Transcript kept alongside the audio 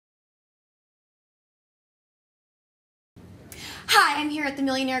Hi, I'm here at the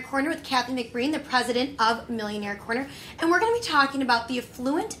Millionaire Corner with Cathy McBreen, the president of Millionaire Corner, and we're going to be talking about the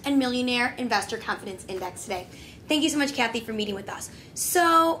Affluent and Millionaire Investor Confidence Index today. Thank you so much, Cathy, for meeting with us.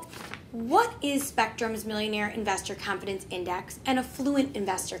 So, what is Spectrem's Millionaire Investor Confidence Index and Affluent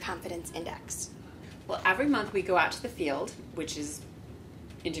Investor Confidence Index? Well, every month we go out to the field, which is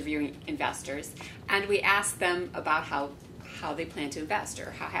interviewing investors, and we ask them about how they plan to invest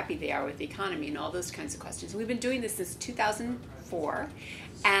or how happy they are with the economy and all those kinds of questions. We've been doing this since 2004,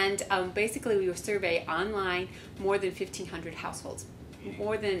 and basically we survey online more than 1,500 households.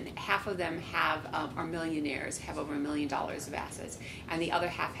 More than half of them are millionaires, have over $1 million of assets, and the other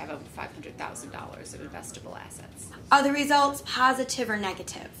half have over $500,000 of investable assets. Are the results positive or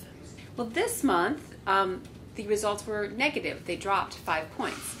negative? Well, this month the results were negative. They dropped 5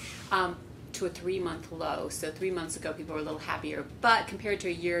 points. To a 3-month low. So 3 months ago people were a little happier, but compared to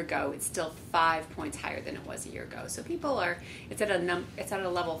a year ago it's still 5 points higher than it was a year ago. So people are, it's at a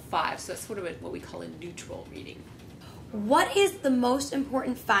level 5, so it's sort of what we call a neutral reading. What is the most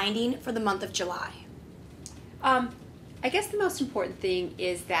important finding for the month of July? I guess the most important thing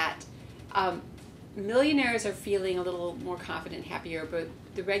is that millionaires are feeling a little more confident, happier, but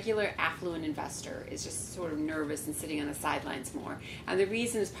the regular affluent investor is just sort of nervous and sitting on the sidelines more. And the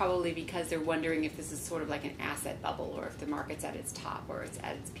reason is probably because they're wondering if this is sort of like an asset bubble or if the market's at its top or it's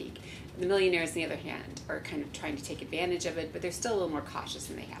at its peak. The millionaires, on the other hand, are kind of trying to take advantage of it, but they're still a little more cautious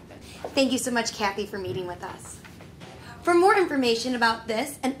than they have been. Thank you so much, Cathy, for meeting with us. For more information about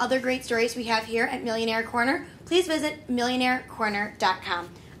this and other great stories we have here at Millionaire Corner, please visit millionairecorner.com.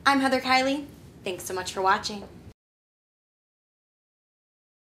 I'm Heather Kiley. Thanks so much for watching.